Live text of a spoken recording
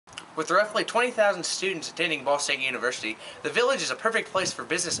With roughly 20,000 students attending Ball State University, the Village is a perfect place for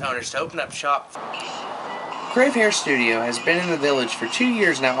business owners to open up shop. Crave Hair Studio has been in the Village for 2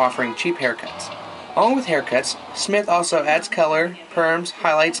 years now, offering cheap haircuts. Along with haircuts, Smith also adds color, perms,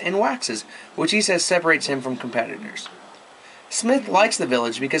 highlights, and waxes, which he says separates him from competitors. Smith likes the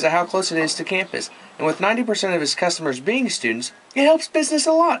Village because of how close it is to campus, and with 90% of his customers being students, it helps business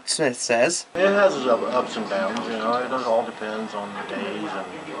a lot, Smith says. It has its ups and downs, you know, it all depends on the days and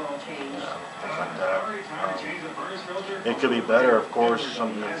things like that. It could be better, of course,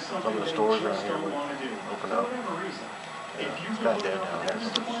 some of the stores around here would open up. It's kind of dead down here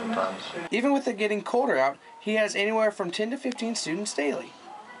sometimes. Even with it getting colder out, he has anywhere from 10 to 15 students daily.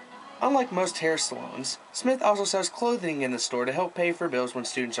 Unlike most hair salons, Smith also sells clothing in the store to help pay for bills when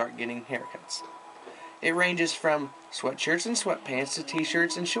students aren't getting haircuts. It ranges from sweatshirts and sweatpants to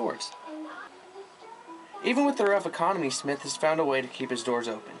t-shirts and shorts. Even with the rough economy, Smith has found a way to keep his doors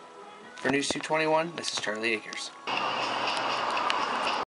open. For News 221, this is Charlie Akers.